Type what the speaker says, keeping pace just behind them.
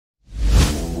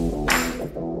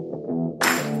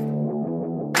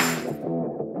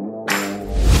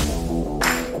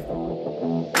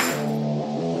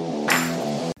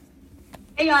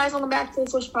Hey guys, welcome back to the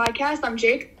Swish podcast. I'm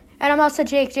Jake. And I'm also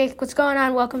Jake. Jake, what's going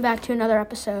on? Welcome back to another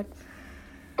episode.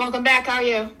 Welcome back. How are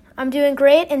you? I'm doing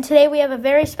great, and today we have a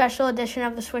very special edition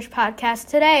of the Swish podcast.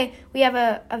 Today, we have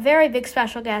a very big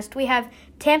special guest. We have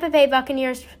Tampa Bay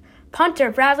Buccaneers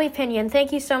punter, Bradley Pinion.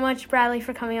 Thank you so much, Bradley,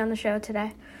 for coming on the show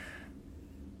today.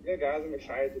 Yeah, guys, I'm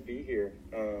excited to be here.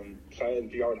 Excited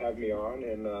that y'all would have me on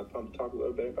and pumped to talk a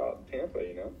little bit about Tampa,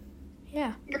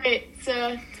 Yeah. Great.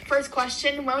 So, first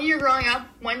question. When you were growing up,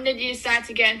 when did you decide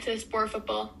to get into sport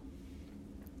football?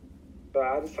 So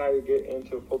I decided to get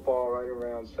into football right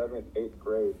around 7th, 8th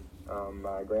grade.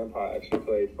 My grandpa actually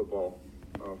played football,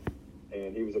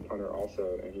 and he was a punter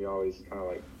also, and he always kind of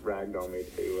like ragged on me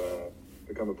to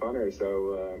become a punter.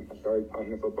 So I started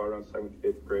punting football around 7th,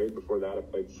 8th grade. Before that, I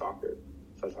played soccer.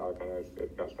 So that's how I kind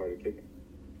of got started kicking.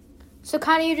 So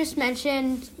kind of you just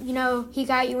mentioned, he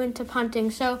got you into punting.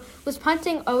 So was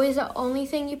punting always the only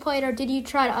thing you played, or did you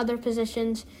try other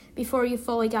positions before you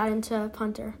fully got into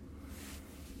punter?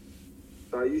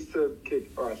 So I used to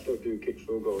kick, or I still do kick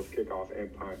field goals, kickoff,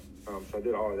 and punt. So I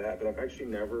did all of that, but I've actually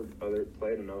never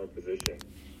played another position.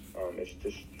 It's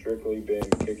just strictly been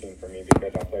kicking for me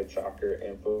because I played soccer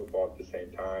and football at the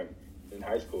same time in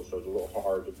high school, so it was a little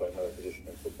hard to play another position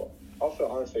in football. Also,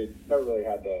 honestly, never really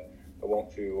had the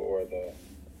want to or the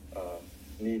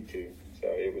need to, so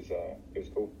it was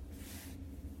cool.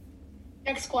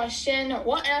 Next question.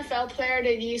 What NFL player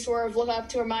did you sort of look up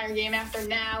to or admire your game after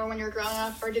now or when you were growing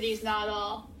up, or did you not at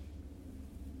all?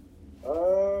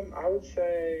 I would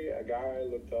say a guy I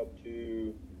looked up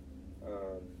to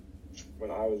when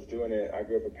I was doing it. I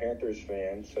grew up a Panthers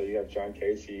fan, so you have John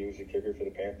Casey, he was a kicker for the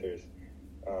Panthers.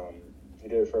 He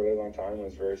did it for a really long time and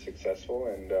was very successful,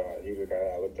 and he was a guy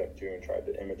that I looked up to and tried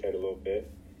to imitate a little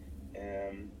bit.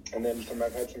 And then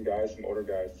I've had some older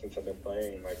guys since I've been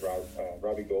playing, like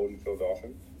Robbie Gould and Phil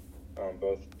Dawson,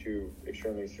 both two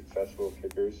extremely successful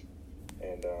kickers.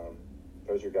 And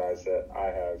those are guys that I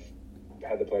have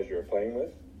had the pleasure of playing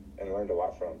with and learned a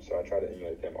lot from, so I try to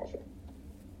emulate them also.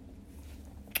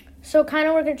 So kind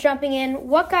of we're jumping in,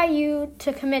 what got you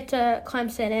to commit to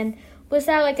Clemson, and was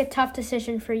that like a tough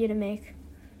decision for you to make?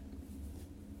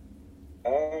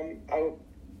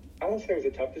 I won't say it was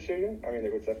a tough decision. I mean,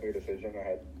 it was definitely a decision. I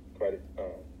had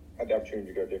had the opportunity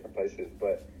to go different places,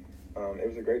 but it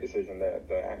was a great decision.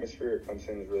 The atmosphere at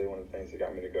Clemson is really one of the things that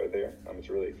got me to go there. It's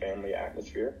a really family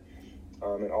atmosphere.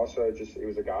 And also it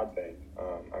was a God thing.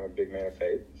 I'm a big man of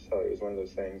faith, so it was one of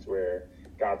those things where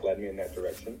God led me in that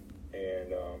direction.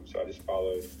 And so I just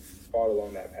followed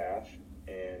along that path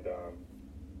and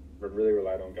really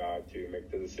relied on God to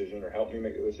make the decision or help me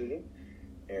make the decision.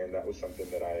 And that was something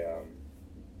that I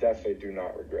definitely do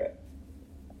not regret.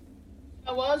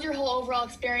 What was your whole overall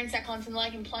experience at Clemson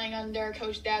like in playing under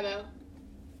Coach Dabo?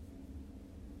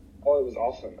 Oh, it was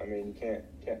awesome. I mean, you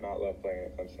can't not love playing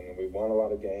at Clemson. We won a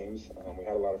lot of games. We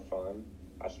had a lot of fun.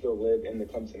 I still live in the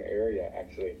Clemson area,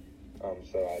 actually,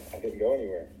 so I didn't go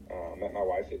anywhere. I met my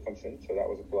wife at Clemson, so that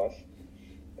was a plus.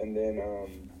 And then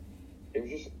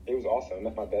it was awesome. I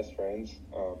met my best friends.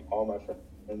 All my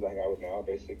friends I hang out with now are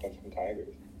basically Clemson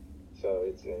Tigers. So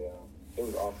it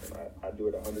was awesome. I'd do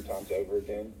it 100 times over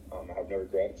again. I have no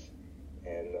regrets,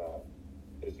 and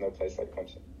there's no place like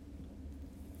Clemson.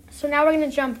 So now we're going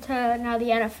to jump to the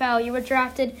NFL. You were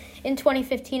drafted in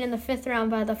 2015 in the 5th round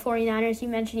by the 49ers. You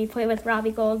mentioned you played with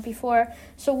Robbie Gould before.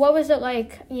 So what was it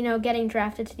like, getting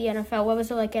drafted to the NFL? What was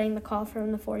it like getting the call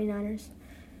from the 49ers?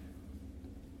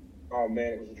 Oh,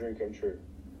 man, it was a dream come true.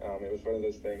 It was one of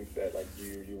those things that, like,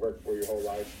 you work for your whole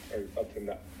life, or up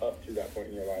to that point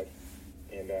in your life,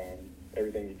 and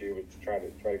everything you do is to try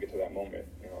to get to that moment.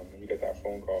 When you get that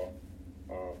phone call,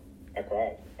 I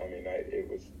cried. I mean, I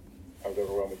was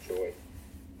overwhelmed with joy.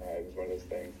 It was one of those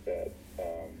things that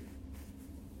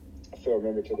I still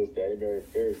remember to this day very,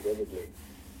 very vividly.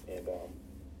 And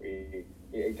we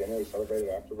ate dinner, we celebrated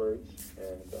afterwards,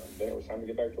 and then it was time to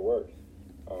get back to work.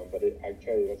 But I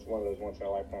tell you, that's one of those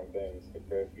once-in-a-lifetime things.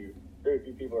 Very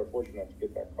few people are fortunate enough to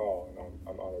get that call, and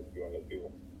I'm honored to be one of those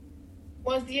people.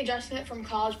 What was the adjustment from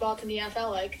college ball to the NFL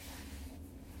like?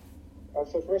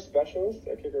 So for a specialist,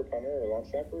 a kicker, punter, or long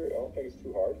snapper, I don't think it's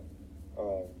too hard.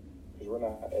 Because we're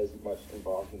not as much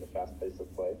involved in the fast pace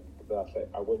of play. But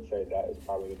I would say that is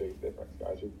probably the biggest difference,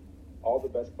 guys. All the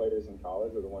best players in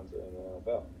college are the ones that are in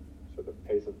the NFL. So the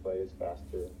pace of play is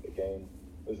faster. The game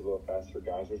is a little faster.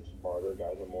 Guys are smarter.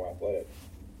 Guys are more athletic.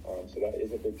 So that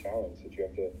is a big challenge that you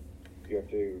have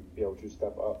to be able to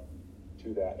step up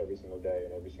to that every single day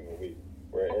and every single week.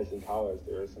 Whereas in college,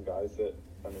 there are some guys that,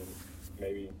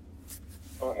 maybe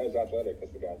aren't as athletic as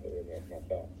the guys that are in the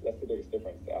NFL. So that's the biggest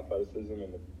difference, the athleticism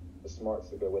and the smarts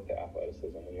that go with the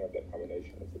athleticism. When you have that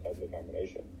combination, it's the type of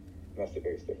combination, and that's the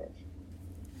biggest difference.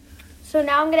 So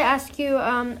now I'm going to ask you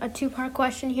a two-part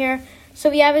question here. So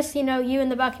we obviously know you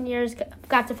and the Buccaneers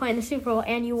got to play in the Super Bowl,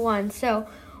 and you won. So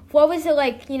what was it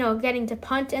like, getting to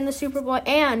punt in the Super Bowl,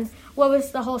 and what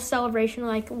was the whole celebration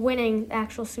like winning the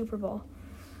actual Super Bowl?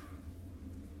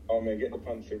 Oh, man, getting to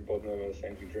punt in the Super Bowl is one of those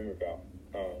things you dream about.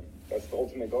 That's the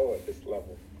ultimate goal at this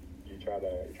level. You're trying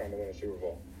to win a Super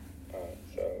Bowl.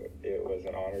 So it was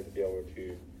an honor to be able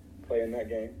to play in that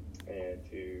game and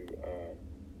to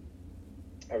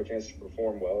have a chance to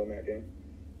perform well in that game.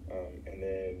 And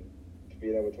then to be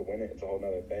able to win it, it's a whole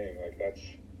nother thing. Like,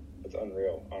 it's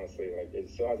unreal, honestly. Like, it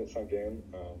still hasn't sunk in.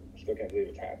 I still can't believe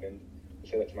it's happened. I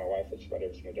say that to my wife just about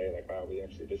every single day, like, wow, we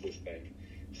actually did this thing.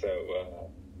 So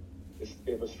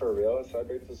it was for real. I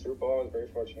celebrated the Super Bowl. I was very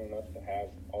fortunate enough to have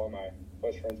all of my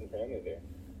close friends and family there.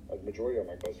 The majority of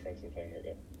my close friends and family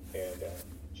there. And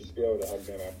just be able to hug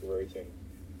them afterwards and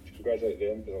congratulate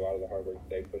them for a lot of the hard work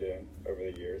they put in over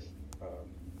the years.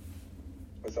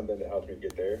 Was something that helped me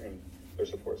get there, and their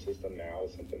support system now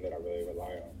is something that I really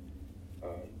rely on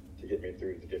to get me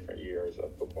through the different years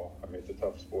of football. I mean, it's a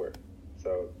tough sport.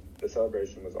 So the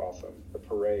celebration was awesome. The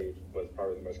parade was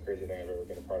probably the most crazy thing I've ever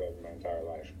been a part of in my entire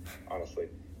life, honestly.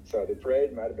 So the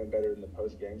parade might have been better than the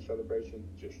post-game celebration,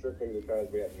 just strictly because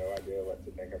we had no idea what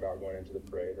to think about going into the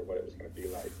parade or what it was going to be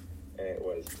like. And it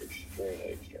was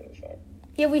extremely, extremely fun.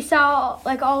 Yeah, we saw,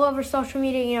 all over social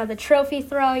media, the trophy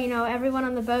throw, everyone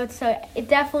on the boat. So it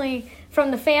definitely,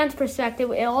 from the fans'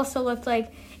 perspective, it also looked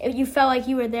like you felt like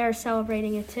you were there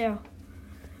celebrating it too.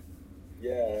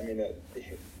 Yeah, I mean,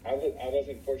 I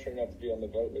wasn't fortunate enough to be on the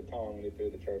boat with Tom when he threw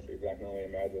the trophy, but I can only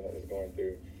imagine what was going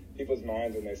through people's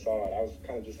minds when they saw it. I was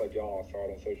kind of just like y'all. I saw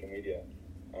it on social media.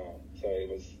 So it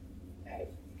was,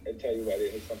 I tell you what,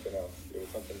 it was something else. It was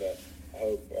something that I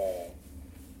hope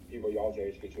people y'all's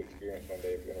age get to experience one day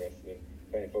if you're interested in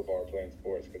playing football or playing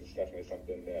sports, because it's definitely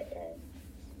something that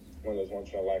one of those once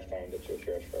in a lifetime that you'll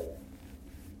cherish forever.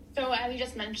 So as you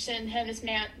just mentioned,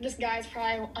 this guy's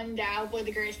probably undoubtedly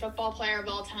the greatest football player of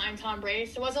all time, Tom Brady.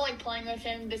 So was it like playing with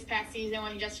him this past season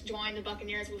when he just joined the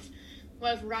Buccaneers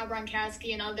with Rob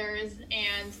Gronkowski and others,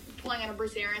 and playing under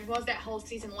Bruce Arians? What was that whole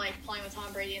season like playing with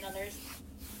Tom Brady and others?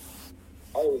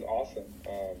 Oh, it was awesome.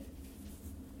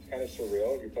 It's kind of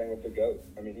surreal. You're playing with the GOAT.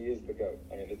 I mean, he is the GOAT.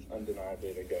 I mean, it's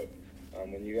undeniably the GOAT.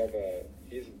 When you have the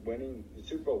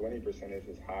Super Bowl winning percentage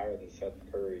is higher than Seth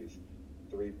Curry's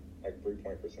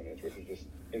three-point percentage, which is just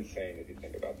insane if you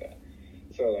think about that.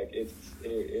 So,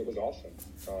 it was awesome.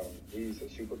 He's a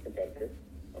super competitor.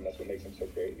 That's what makes him so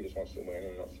great. He just wants to win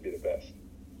and he wants to be the best.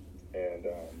 And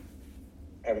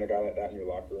having a guy like that in your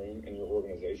locker room and your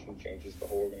organization changes the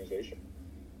whole organization.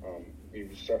 You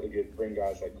start to bring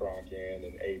guys like Gronk in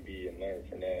and AB and Leonard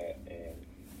Fournette,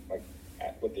 and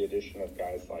with the addition of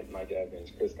guys like Mike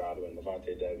Evans, Chris Godwin,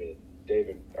 Levante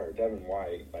Devin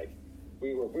White,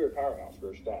 we were a powerhouse. We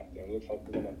were stacked, and it looks like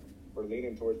we're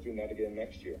leaning towards doing that again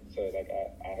next year. So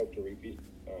I hope to repeat.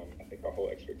 I think our whole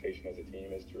expectation as a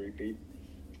team is to repeat.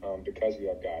 Because we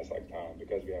have guys like Tom,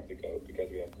 because we have the GOAT, because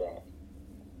we have Gronk.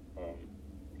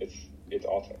 It's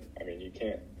awesome. I mean, you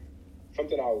can't.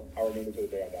 Something I'll remember to the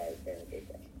day I die is playing with those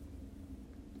guys.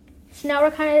 So now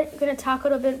we're kind of going to talk a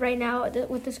little bit right now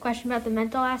with this question about the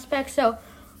mental aspect. So,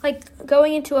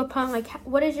 going into a punt,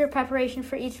 what is your preparation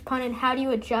for each punt, and how do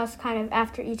you adjust kind of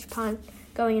after each punt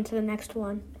going into the next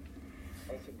one?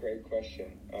 That's a great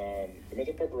question. The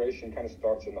mental preparation kind of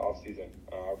starts in the off season.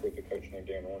 I work with a coach named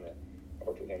Dan Warner. I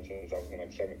worked with him since I was in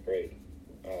 7th grade.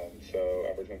 So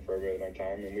I've worked with him for a really long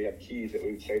time, and we have keys that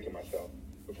we would say to myself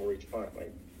before each punt,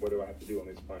 what do I have to do on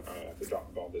this punt? I have to drop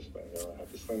the ball this way, or I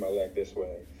have to swing my leg this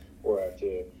way, or I have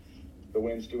to, the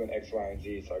wind's doing X, Y, and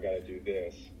Z, so I got to do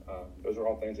this. Those are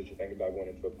all things that you think about going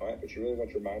into a punt, but you really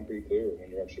want your mind pretty clear when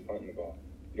you're actually punting the ball.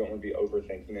 You don't want to be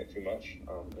overthinking it too much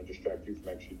and distract you from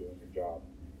actually doing your job.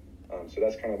 So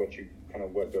that's kind of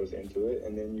what goes into it,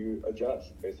 and then you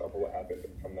adjust based off of what happened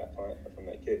from that punt or from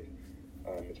that kick.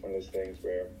 It's one of those things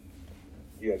where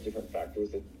you have different factors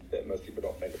that most people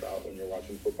don't think about when you're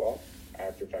watching football. I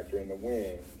have to factor in the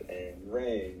wind and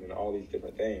rain and all these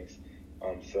different things.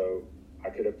 So I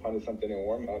could have punted something in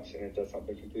warm-ups and it does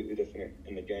something completely different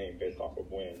in the game based off of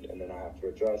wind, and then I have to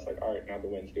adjust, all right, now the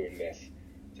wind's doing this,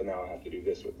 so now I have to do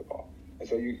this with the ball. And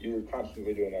so you're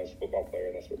constantly doing that as a football player,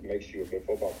 and that's what makes you a good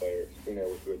football player, being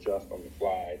able to adjust on the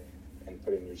fly and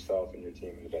putting yourself and your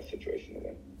team in the best situation to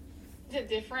win. Is it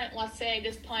different? Let's say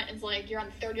this punt is you're on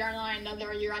the 30-yard line,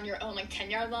 another you're on your own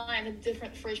 10-yard line. It's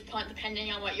different for each punt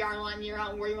depending on what yard line you're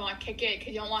on, where you want to kick it,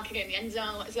 because you don't want to kick it in the end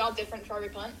zone. Is it all different for every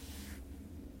punt?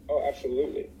 Oh,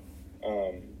 absolutely.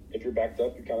 if you're backed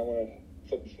up, you kind of want to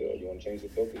flip the field. You want to change the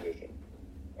field position.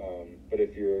 But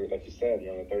if you're, like you said,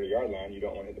 you're on the 30-yard line, you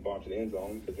don't want to hit the ball into the end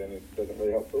zone because then it doesn't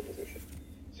really help field position.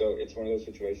 So it's one of those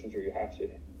situations where you have to.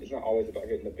 It's not always about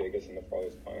getting the biggest and the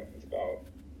farthest punt. It's about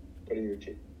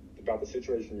putting about the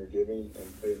situation you're giving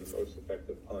and putting the most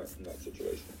effective punt in that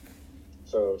situation.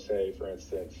 So, say for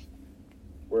instance,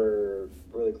 we're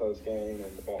really close game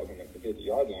and the ball's on like the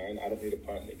 50-yard line. I don't need a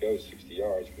punt that goes 60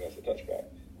 yards because that's a touchback.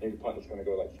 I need a punt that's going to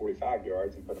go like 45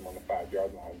 yards and put them on the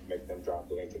 5-yard line to make them drop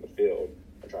the length of the field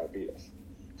and try to beat us.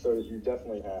 So you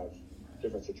definitely have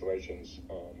different situations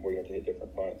where you have to hit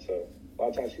different punts. So a lot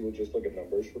of times people just look at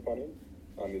numbers for punting.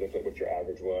 You look at what your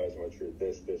average was and what your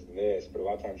this, and this. But a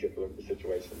lot of times you have to look at the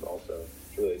situations also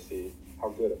to really see how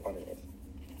good a punting is.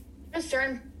 A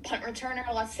certain punt returner,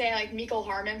 let's say like Mecole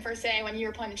Hardman for say, when you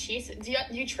were playing the Chiefs, do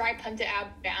you try punt it out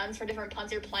of bounds for different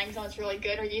punts you're playing so it's really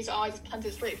good, or you just always punt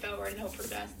it straight forward and hope for the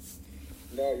best?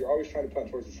 No, you're always trying to punt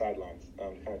towards the sidelines,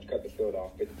 kind of cut the field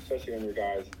off. But especially when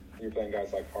you're playing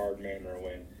guys like Hardman, or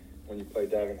when you play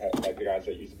like the guys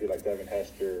that used to be like Devin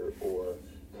Hester or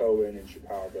Cohen in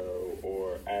Chicago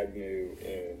or Agnew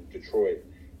in Detroit.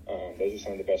 Those are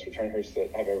some of the best returners that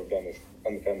I've ever done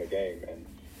the game. And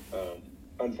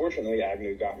unfortunately,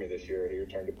 Agnew got me this year. He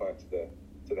returned a punt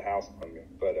to the house on me.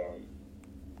 But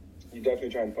you definitely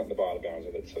try and punt the ball out of bounds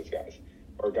with those guys.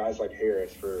 Or guys like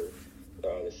Harris for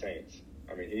the Saints.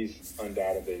 I mean, he's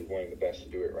undoubtedly one of the best to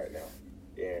do it right now.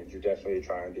 And you're definitely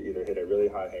trying to either hit a really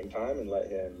high hang time and let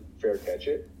him fair catch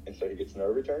it, and so he gets no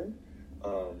return.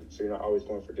 So you're not always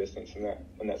going for distance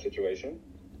in that situation,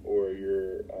 or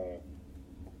you're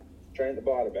trying to the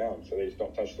ball out of bounds so they just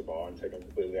don't touch the ball and take them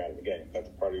completely out of the game. That's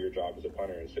part of your job as a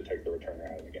punter, is to take the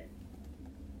returner out of the game.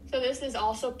 So this is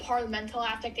also part of the mental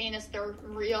aspect and it's the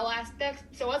real aspect.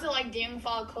 So what's it like dealing with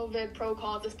all COVID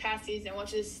protocols this past season,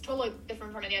 which is totally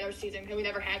different from any other season because we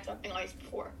never had something like this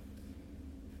before?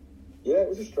 Yeah, it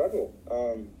was a struggle.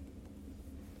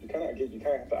 You kind of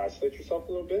have to isolate yourself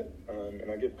a little bit, and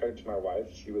I give credit to my wife.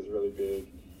 She was really big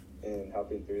in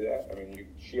helping through that. I mean,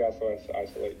 she also has to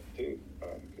isolate too,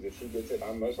 because if she gets it,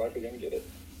 I'm most likely going to get it.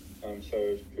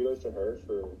 So kudos to her,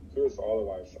 kudos to all the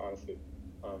wives, honestly,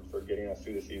 for getting us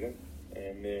through the season.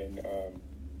 And then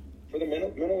for the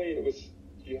mentally, it was,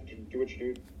 you have to do what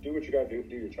you got to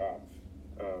do your job.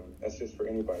 That's just for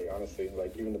anybody, honestly.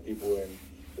 Like even the people in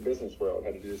the business world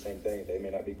had to do the same thing. They may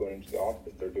not be going into the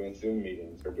office. They're doing Zoom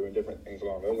meetings. They're doing different things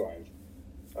along those lines.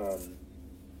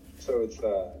 So it's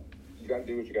you got to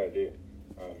do what you got to do.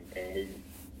 And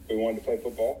we wanted to play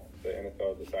football. The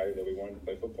NFL decided that we wanted to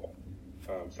play football.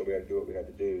 So we had to do what we had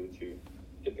to do to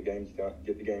get the games done,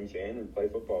 get the games in, and play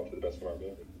football to the best of our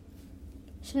ability.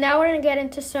 So now we're going to get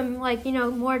into some,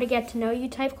 more to get to know you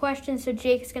type questions. So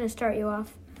Jake's going to start you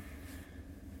off.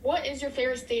 What is your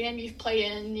favorite stadium you've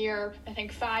played in your,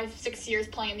 5-6 years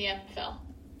playing in the NFL?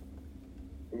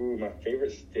 Ooh, my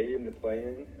favorite stadium to play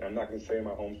in, and I'm not going to say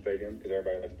my home stadium because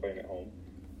everybody likes playing at home.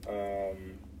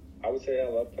 I would say I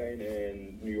love playing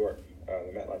in New York,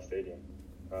 the MetLife Stadium.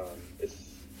 It's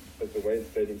the way the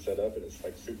stadium's set up, and it's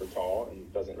like super tall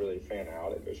and doesn't really fan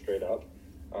out. It goes straight up.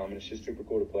 And it's just super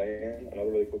cool to play in. Another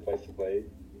really cool place to play.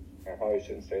 I probably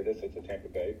shouldn't say this as a Tampa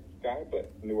Bay guy,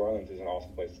 but New Orleans is an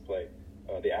awesome place to play.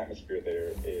 The atmosphere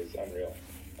there is unreal.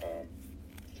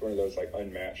 It's one of those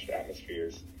unmatched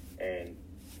atmospheres, and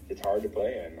it's hard to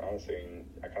play in, honestly. And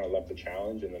I kind of love the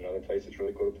challenge. And another place that's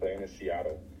really cool to play in is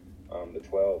Seattle. The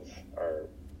 12s are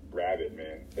rabid,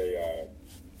 man. They're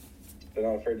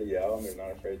not afraid to yell, and they're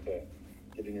not afraid to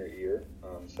get in your ear.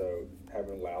 So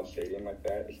having a loud stadium like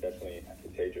that is definitely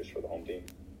contagious for the home team.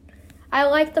 I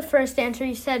like the first answer.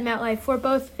 You said MetLife. We're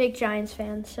both big Giants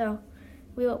fans, so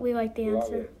we like the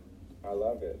answer. I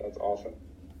love it. That's awesome.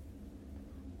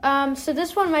 So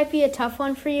this one might be a tough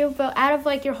one for you, but out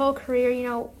of your whole career,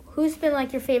 who's been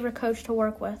your favorite coach to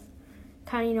work with?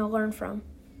 Kind of, learn from.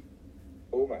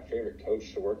 Oh, my favorite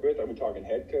coach to work with? Are we talking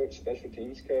head coach, special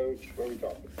teams coach? What are we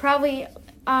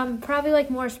talking? Probably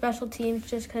more special teams,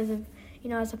 just because of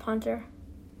as a punter.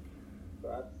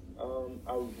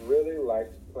 I really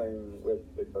liked playing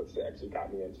with the coach that actually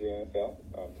got me into the NFL,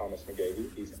 Thomas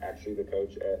McGahee. He's actually the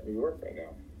coach at New York right now.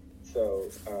 So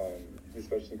he's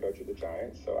special team coach of the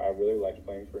Giants. So I really liked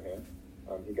playing for him.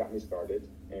 He got me started,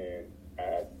 and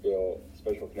I feel a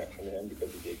special connection to him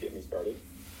because he did get me started.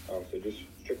 So just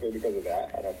strictly because of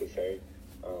that, I'd have to say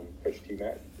Coach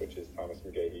T-Mac, which is Thomas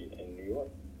McGahee in New York.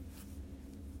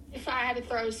 If I had to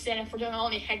throw a sin, if we're doing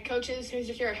only head coaches, who's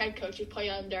your favorite head coach you play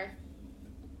under?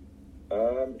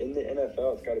 In the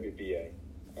NFL, it's got to be B.A.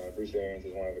 Bruce Arians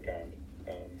is one of a kind.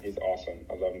 He's awesome.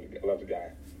 I love him. I love the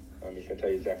guy. He's going to tell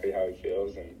you exactly how he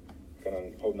feels and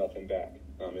going to hold nothing back.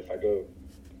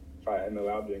 If I am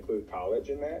allowed to include college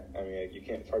in that, I mean, you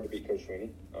can't. It's hard to beat Coach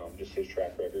Sweeney. Just his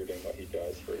track record and what he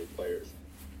does for his players.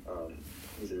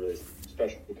 He's a really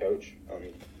special coach.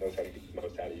 He knows how to get the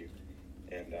most out of you.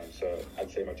 And so I'd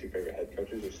say my two favorite head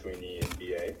coaches are Sweeney and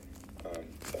BA.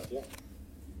 So yeah.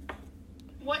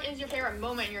 What is your favorite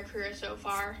moment in your career so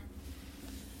far?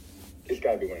 It's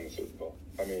got to be winning the Super Bowl.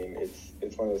 I mean,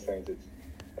 it's one of those things.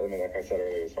 Like I said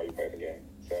earlier, it's why you play the game.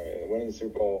 So winning the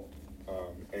Super Bowl,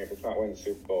 and if it's not winning the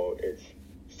Super Bowl, it's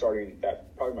starting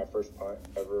that probably my first punt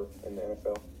ever in the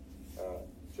NFL.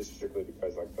 Just strictly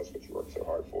because like that's what you work so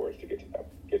hard for, is to get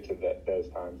to those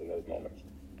times and those moments.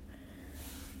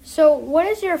 So, what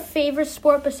is your favorite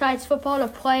sport besides football to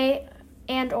play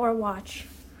and or watch?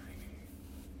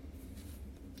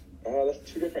 That's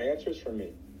two different answers for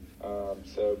me.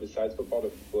 So besides football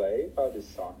to play, probably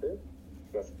soccer.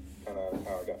 That's kind of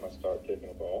how I got my start kicking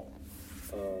a ball.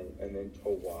 And then to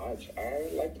watch, I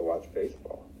like to watch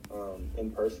baseball in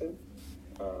person.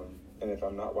 And if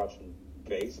I'm not watching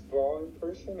baseball in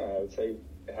person, I would say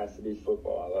it has to be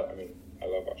football. I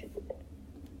love watching football.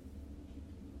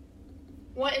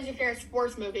 What is your favorite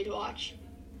sports movie to watch?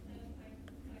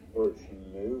 Sports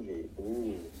movie?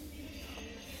 Ooh.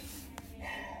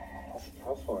 That's a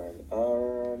tough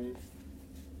one.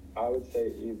 I would say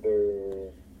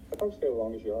I'd probably say The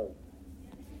Longest Yard.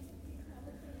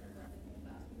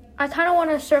 I kind of want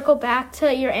to circle back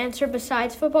to your answer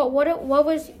besides football.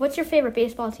 What's your favorite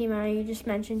baseball team? I know you just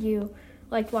mentioned you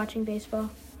liked watching baseball.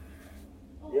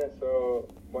 Yeah, so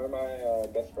one of my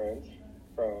best friends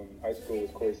from high school was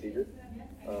Corey Seager,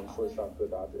 shortstop for the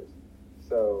Dodgers.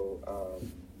 So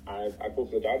I pulled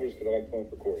for the Dodgers because I like pulling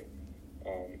for Corey.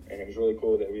 And it was really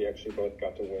cool that we actually both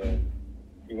got to win.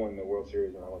 He won the World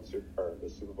Series and I won the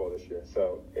Super Bowl this year.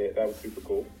 So that was super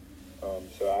cool.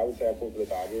 So I would say I pulled for the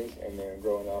Dodgers. And then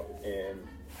growing up in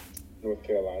North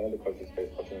Carolina, the closest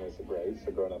baseball team was the Braves.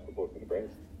 So growing up, I pulled for the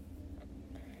Braves.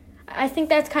 I think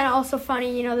that's kind of also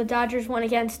funny. The Dodgers won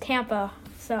against Tampa.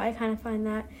 So I kind of find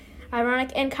that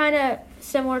ironic and kind of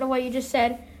similar to what you just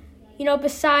said.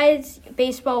 Besides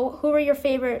baseball, who were your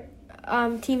favorite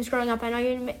teams growing up? I know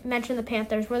you mentioned the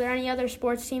Panthers. Were there any other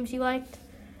sports teams you liked?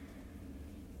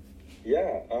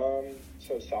 Yeah,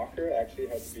 so soccer actually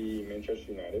had to be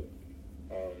Manchester United.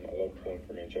 I love pulling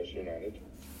for Manchester United.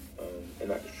 And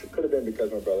that could have been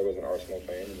because my brother was an Arsenal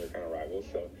fan and they're kind of rivals.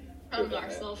 So I'm an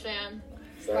Arsenal fan.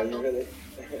 Struggle. Really?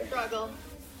 Struggle.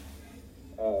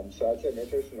 So I'd say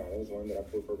Manchester United was one that I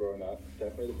pulled for growing up.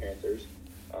 Definitely the Panthers.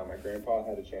 My grandpa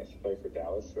had a chance to play for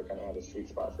Dallas, so I kind of had a sweet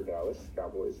spot for Dallas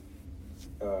Cowboys.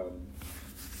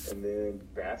 And then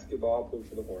basketball, I pulled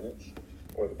for the Hornets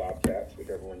or the Bobcats,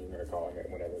 whichever one you were calling it,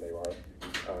 whenever they are.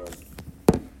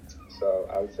 So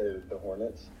I would say the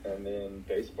Hornets. And then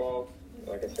baseball,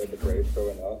 like I said, the Braves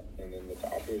growing up. And then the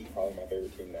Dodgers, probably my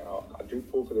favorite team now. I do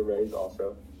pull for the Rays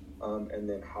also. And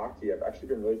then hockey, I've actually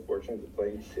been really fortunate to play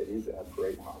in cities that have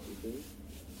great hockey teams.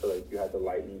 So like you had the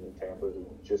Lightning in Tampa who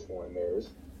just won theirs.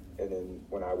 And then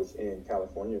when I was in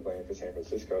California playing for San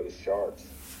Francisco, the Sharks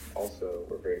also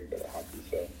were very good at hockey.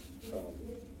 So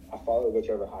I follow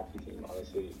whichever hockey team,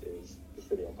 honestly, is the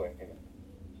city I'm playing in.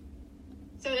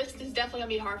 So this is definitely going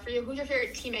to be hard for you. Who's your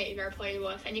favorite teammate you've ever played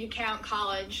with? And you can count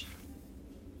college.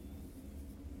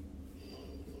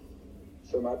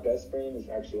 So my best friend is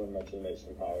actually one of my teammates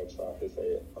in college. So I have to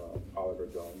say Oliver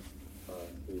Jones.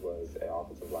 He was an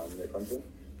offensive lineman at Punter.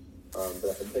 But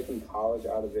if I'm taking college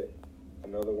out of it,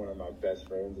 another one of my best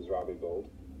friends is Robbie Gold.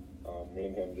 Me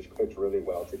and him just clicked really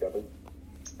well together,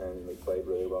 and we played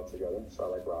really well together. So I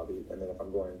like Robbie. And then if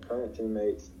I'm going current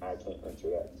teammates, I can't answer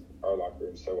that. Our locker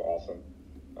room is so awesome,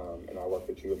 and I work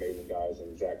with two amazing guys,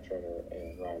 in Zach Turner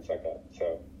and Ryan Secka.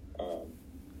 So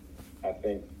I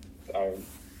think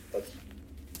that's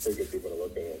pretty good people to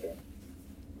look at right there.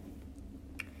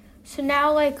 So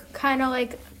now, kind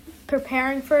of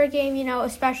preparing for a game,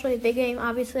 especially a big game,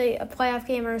 obviously a playoff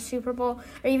game or a Super Bowl,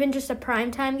 or even just a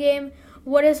primetime game,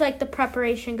 what is, the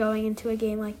preparation going into a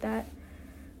game like that?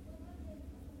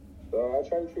 So I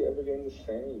try to treat every game the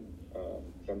same.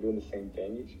 I'm doing the same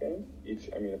thing each game.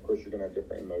 Of course, you're going to have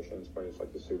different emotions when it's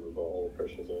like the Super Bowl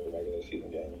versus a regular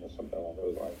season game or something along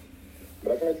those lines.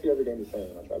 But I try to treat every game the same.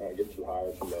 I try not to get too high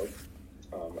or too low.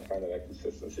 I find that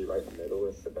consistency right in the middle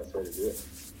is the best way to do it.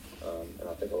 And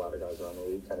I think a lot of guys around the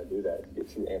league kind of do that. If you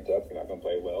get too amped up, you're not going to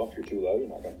play well. If you're too low, you're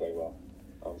not going to play well.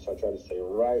 So I try to stay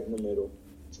right in the middle,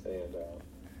 and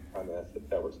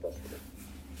that works best for me.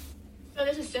 So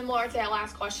this is similar to that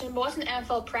last question, but what's an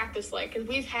NFL practice like? Because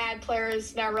we've had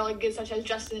players that are really good, such as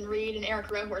Justin Reed and Eric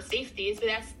Rowe, who are safeties, but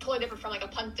that's totally different from a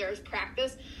punter's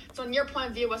practice. So in your point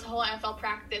of view, what's the whole NFL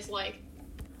practice like?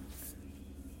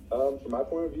 From my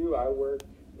point of view, I work.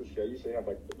 I usually have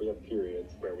we have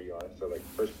periods where we are. So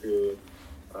first period,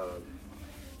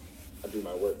 I do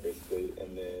my work basically,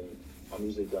 and then I'm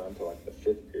usually done till the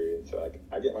fifth period. So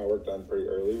I get my work done pretty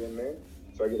early in there,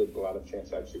 so I get a lot of chance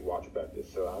to actually watch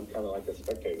practice. So I'm kind of like a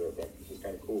spectator of practice. It's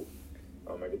kind of cool.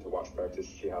 I get to watch practice,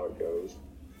 see how it goes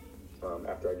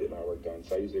after I get my work done.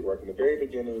 So I usually work in the very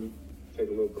beginning, take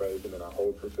a little break, and then I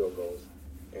hold for field goals,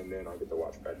 and then I get to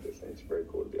watch practice. And it's very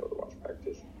cool to be able to watch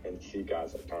practice and see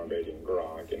guys like Tom Brady and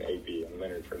Gronk and AB and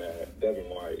Leonard Fournette, Devin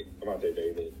White, Devontae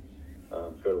David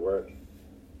go to work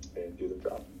and do their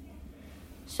job.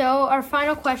 So our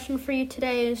final question for you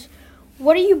today is,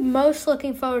 what are you most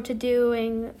looking forward to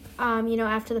doing,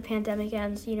 after the pandemic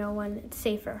ends, when it's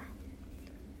safer?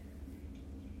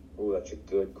 Oh, that's a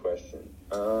good question.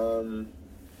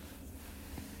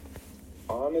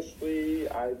 Honestly,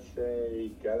 I'd say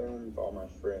gathering with all my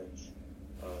friends.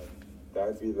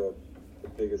 That'd be the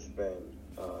biggest thing.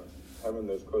 Having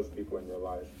those close people in your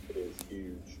life is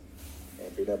huge.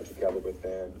 And being able to gather with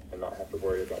them and not have to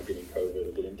worry about getting COVID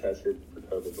or getting tested for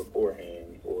COVID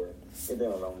beforehand or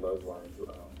anything along those lines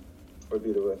would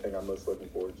be the thing I'm most looking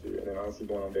forward to. And then honestly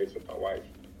going on dates with my wife.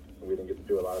 We didn't get to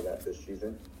do a lot of that this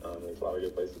season. There's a lot of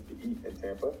good places to eat in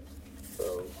Tampa.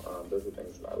 So those are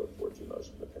things that I look forward to most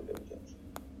from the pandemic ends.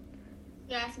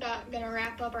 Yeah, that's about going to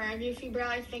wrap up our interview for you,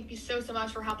 Bradley. Thank you so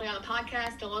much for helping on the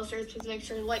podcast. To listeners, please make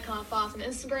sure to like, comment, follow us on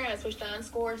Instagram at Swish_,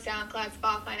 SoundCloud,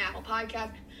 Spotify, and Apple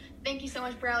Podcast. Thank you so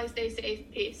much, Bradley. Stay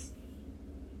safe. Peace.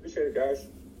 Appreciate it, guys.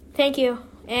 Thank you,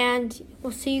 and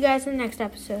we'll see you guys in the next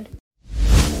episode.